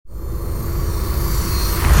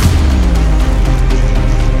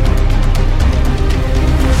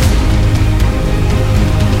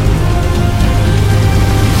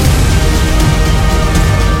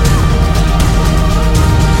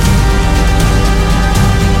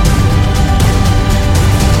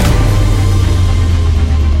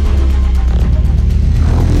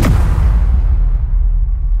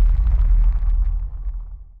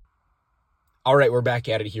right, we're back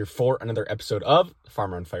at it here for another episode of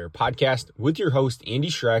Farmer on Fire podcast with your host, Andy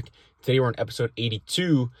Schreck. Today we're on episode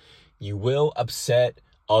 82, You Will Upset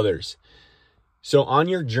Others. So on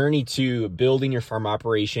your journey to building your farm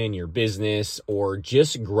operation, your business, or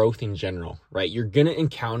just growth in general, right, you're going to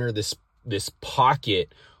encounter this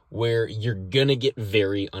pocket where you're going to get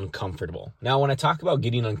very uncomfortable. Now, when I talk about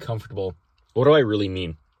getting uncomfortable, what do I really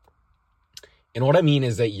mean? And what I mean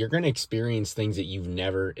is that you're going to experience things that you've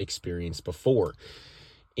never experienced before.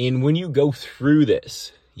 And when you go through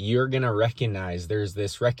this, you're going to recognize there's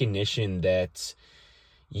this recognition that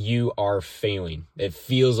you are failing. It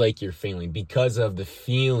feels like you're failing because of the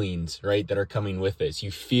feelings, right, that are coming with this.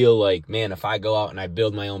 You feel like, man, if I go out and I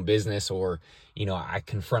build my own business, or, I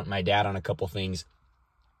confront my dad on a couple things,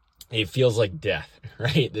 it feels like death,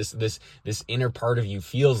 right? This inner part of you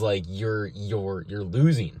feels like you're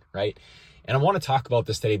losing, right? And I want to talk about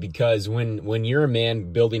this today because when you're a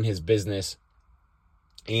man building his business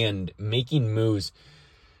and making moves,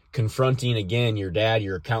 confronting, again, your dad,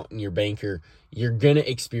 your accountant, your banker, you're going to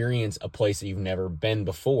experience a place that you've never been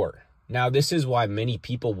before. Now, this is why many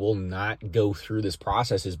people will not go through this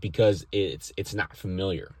process, is because it's not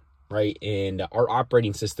familiar, right? And our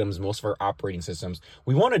operating systems, most of our operating systems,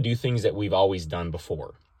 we want to do things that we've always done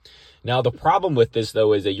before. Now, the problem with this,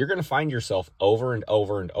 though, is that you're going to find yourself over and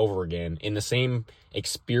over and over again in the same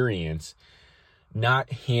experience,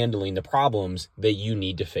 not handling the problems that you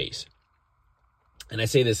need to face. And I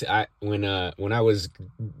say this when I was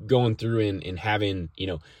going through and having,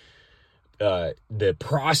 the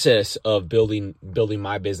process of building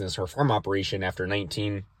my business or farm operation after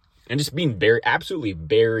 19 and just being absolutely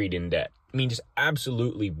buried in debt. I mean, just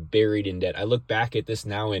absolutely buried in debt. I look back at this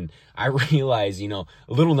now and I realize, a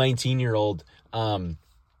little 19-year-old,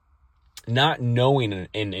 not knowing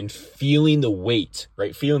and feeling the weight,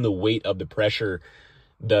 right? Feeling the weight of the pressure,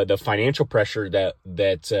 the financial pressure that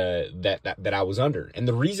I was under. And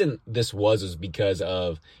the reason this was because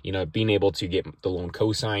of, being able to get the loan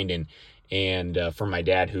co-signed and for my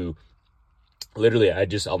dad, who literally,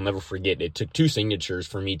 I'll never forget, it took 2 signatures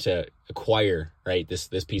for me to acquire, right, this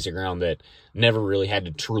piece of ground that never really had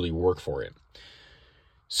to truly work for it.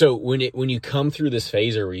 So when you come through this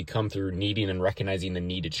phase, or you come through needing and recognizing the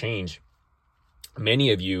need to change,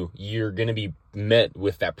 many of you're going to be met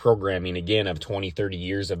with that programming again of 20, 30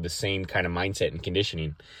 years of the same kind of mindset and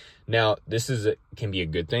conditioning. Now, this can be a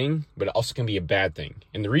good thing, but it also can be a bad thing.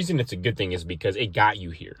 And the reason it's a good thing is because it got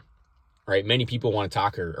you here. Right? Many people want to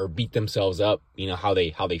talk or beat themselves up, how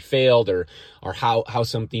they failed or how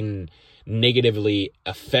something negatively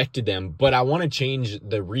affected them. But I want to change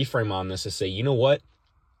the reframe on this to say, you know what?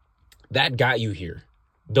 That got you here.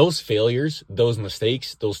 Those failures, those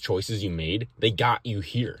mistakes, those choices you made, they got you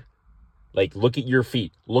here. Like, look at your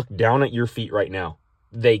feet. Look down at your feet right now.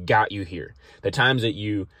 They got you here. The times that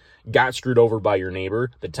you got screwed over by your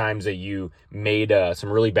neighbor, the times that you made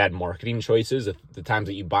some really bad marketing choices, the times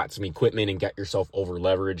that you bought some equipment and got yourself over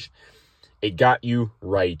leveraged, it got you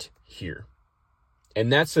right here.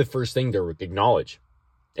 And that's the first thing to acknowledge.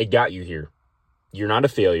 It got you here. You're not a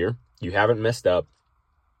failure. You haven't messed up.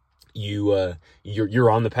 You're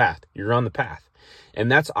on the path. You're on the path.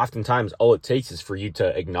 And that's oftentimes all it takes is for you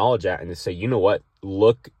to acknowledge that and to say, you know what?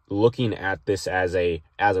 Looking at this as a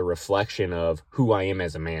reflection of who I am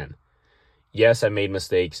as a man. Yes, I made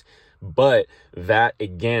mistakes, but that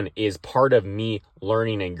again is part of me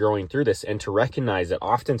learning and growing through this, and to recognize that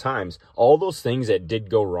oftentimes all those things that did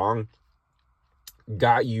go wrong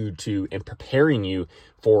got you to and preparing you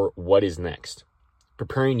for what is next,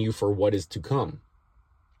 preparing you for what is to come.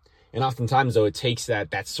 And oftentimes, though, it takes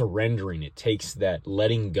that surrendering, it takes that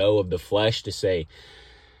letting go of the flesh to say,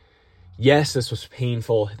 yes, this was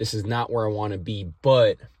painful. This is not where I want to be,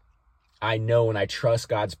 but I know and I trust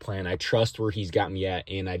God's plan. I trust where he's got me at,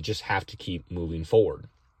 and I just have to keep moving forward.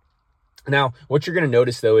 Now, what you're going to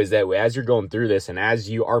notice, though, is that as you're going through this and as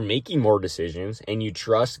you are making more decisions and you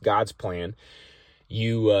trust God's plan,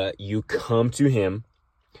 you come to him,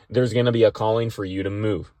 there's going to be a calling for you to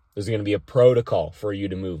move. There's going to be a protocol for you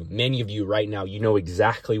to move. Many of you right now, you know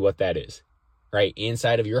exactly what that is, right?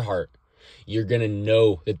 Inside of your heart, you're going to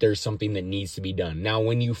know that there's something that needs to be done. Now,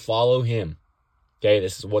 when you follow him, okay,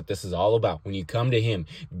 this is what this is all about. When you come to him,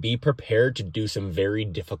 be prepared to do some very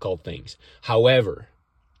difficult things. However,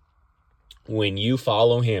 when you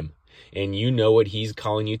follow him and you know what he's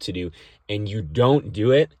calling you to do and you don't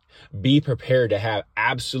do it, be prepared to have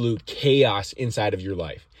absolute chaos inside of your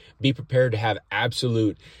life. Be prepared to have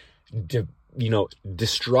absolute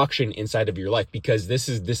destruction inside of your life, because this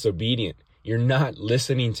is disobedient. You're not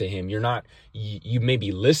listening to him. You may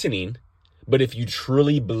be listening, But if you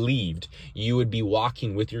truly believed, you would be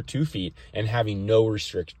walking with your 2 feet and having no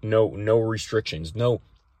restrictions, no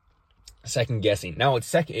second guessing. Now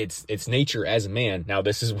it's nature as a man. Now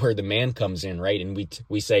this is where the man comes in, right? And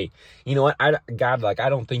we say, you know what, God, like, I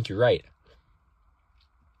don't think you're right.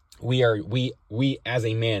 We as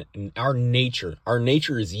a man, our nature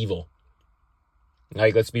is evil.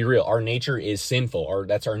 Like, let's be real. Our nature is sinful, or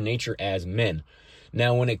that's our nature as men.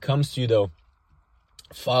 Now, when it comes to, though,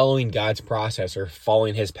 following God's process or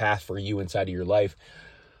following his path for you inside of your life,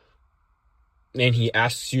 and he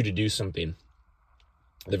asks you to do something,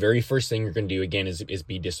 the very first thing you're going to do, again, is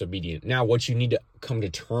be disobedient. Now, what you need to come to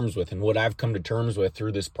terms with, and what I've come to terms with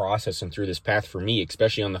through this process and through this path for me,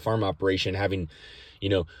 especially on the farm operation, having,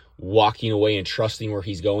 walking away and trusting where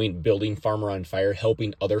he's going, building Farmer on Fire,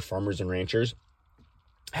 helping other farmers and ranchers,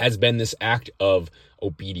 has been this act of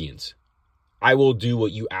obedience. I will do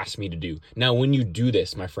what you ask me to do. Now, when you do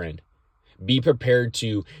this, my friend, be prepared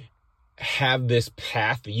to have this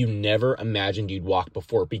path that you never imagined you'd walk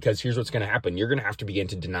before, because here's what's going to happen. You're going to have to begin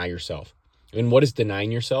to deny yourself. And what is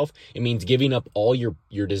denying yourself? It means giving up all your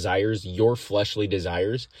desires, your fleshly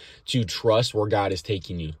desires, to trust where God is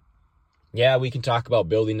taking you. Yeah, we can talk about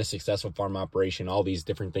building a successful farm operation, all these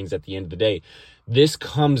different things at the end of the day. This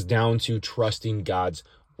comes down to trusting God's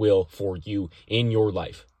will for you in your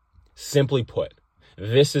life. Simply put,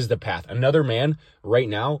 this is the path. Another man right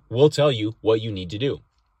now will tell you what you need to do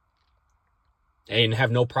and have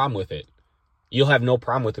no problem with it. You'll have no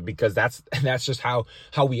problem with it, because that's just how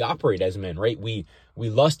we operate as men, right? We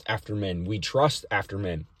lust after men. We trust after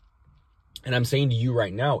men. And I'm saying to you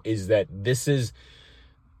right now is that this is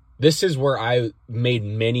where I made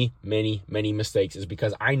many, many, many mistakes, is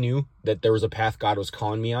because I knew that there was a path God was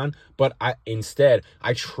calling me on, but I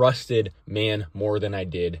trusted man more than I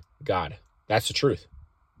did God. That's the truth.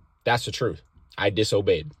 That's the truth. I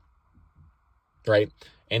disobeyed, right?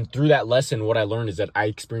 And through that lesson, what I learned is that I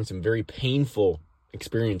experienced some very painful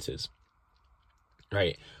experiences,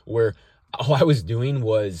 right? Where all I was doing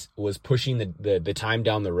was pushing the time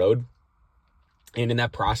down the road. And in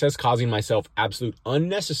that process, causing myself absolute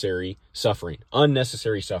unnecessary suffering.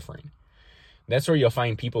 That's where you'll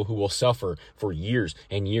find people who will suffer for years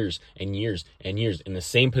and years and years and years in the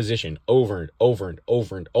same position over and over and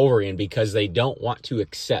over and over again, because they don't want to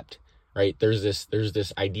accept, right? There's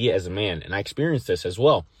this idea as a man, and I experienced this as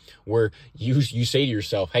well, where you say to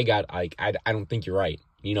yourself, hey, God, I don't think you're right.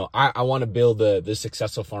 I want to build this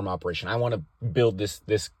successful farm operation. I want to build this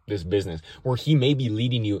business, where he may be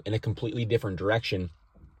leading you in a completely different direction.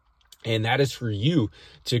 And that is for you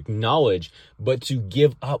to acknowledge, but to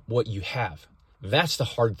give up what you have. That's the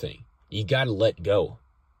hard thing. You got to let go.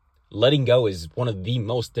 Letting go is one of the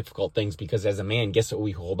most difficult things, because as a man, guess what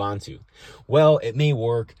we hold on to? Well, it may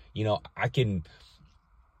work. I could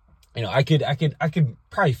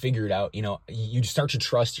probably figure it out. You start to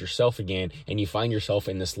trust yourself again, and you find yourself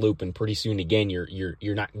in this loop, and pretty soon again,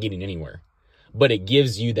 you're not getting anywhere. But it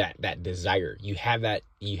gives you that desire. You have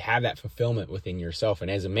that fulfillment within yourself. And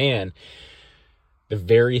as a man, the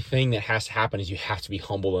very thing that has to happen is you have to be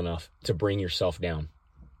humble enough to bring yourself down.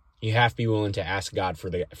 You have to be willing to ask God for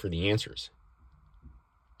the answers.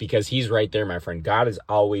 Because he's right there, my friend. God is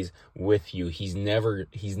always with you. He's never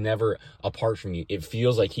apart from you. It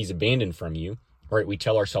feels like he's abandoned from you, right? We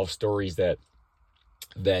tell ourselves stories that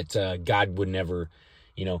God would never,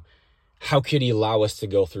 how could he allow us to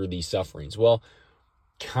go through these sufferings? Well,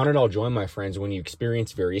 count it all joy, my friends, when you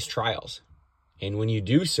experience various trials. And when you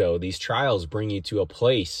do so, these trials bring you to a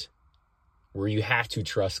place where you have to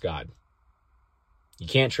trust God. You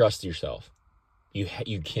can't trust yourself.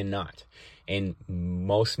 You cannot. And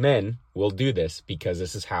most men will do this because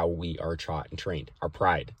this is how we are taught and trained. Our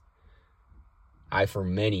pride. I, for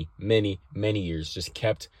many, many, many years, just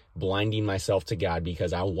kept blinding myself to God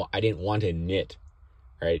because I didn't want to admit,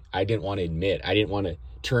 right? I didn't want to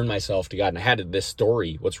turn myself to God. And I had this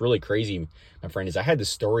story. What's really crazy, my friend, is I had this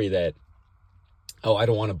story that, I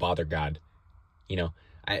don't want to bother God.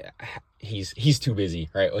 He's too busy,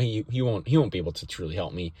 right? He won't be able to truly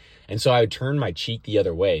help me. And so I would turn my cheek the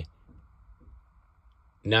other way,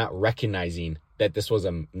 not recognizing that this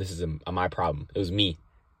is my problem. It was me.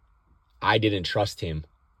 I didn't trust him.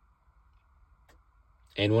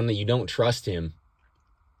 And when you don't trust him,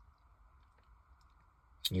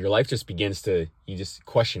 your life just begins to, you just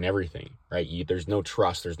question everything, right? There's no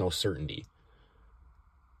trust. There's no certainty.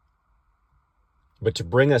 But to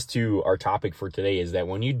bring us to our topic for today is that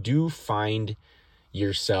when you do find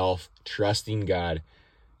yourself trusting God,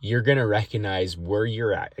 you're going to recognize where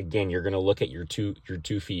you're at. Again, you're going to look at your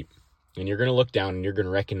two feet, and you're going to look down, and you're going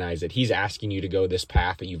to recognize that he's asking you to go this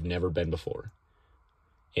path that you've never been before.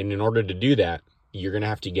 And in order to do that, you're going to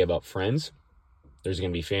have to give up friends. There's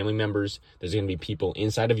going to be family members. There's going to be people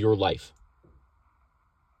inside of your life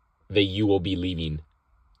that you will be leaving.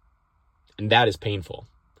 And that is painful.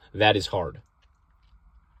 That is hard.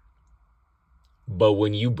 But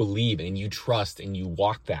when you believe and you trust and you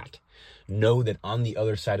walk that, know that on the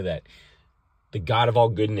other side of that, the God of all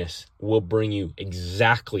goodness will bring you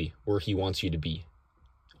exactly where he wants you to be.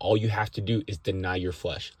 All you have to do is deny your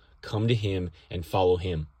flesh. Come to him and follow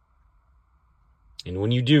him. And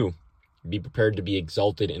when you do, be prepared to be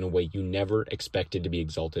exalted in a way you never expected to be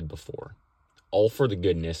exalted before. All for the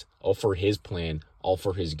goodness, all for his plan, all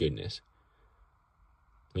for his goodness.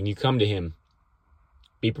 When you come to him,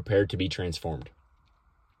 be prepared to be transformed.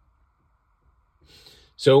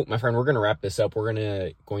 So, my friend, we're going to wrap this up. We're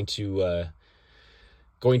going to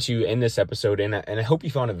end this episode, and I hope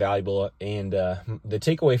you found it valuable. And the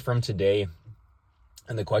takeaway from today,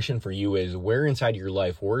 and the question for you is, where inside your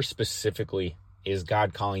life, where specifically is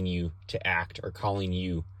God calling you to act or calling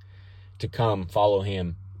you to come follow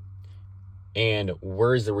him? And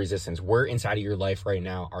where is the resistance? Where inside of your life right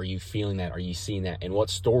now are you feeling that? Are you seeing that? And what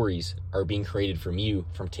stories are being created from you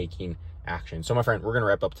from taking action? So, my friend, we're going to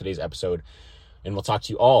wrap up today's episode, and we'll talk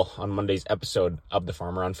to you all on Monday's episode of the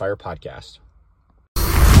Farmer on Fire podcast.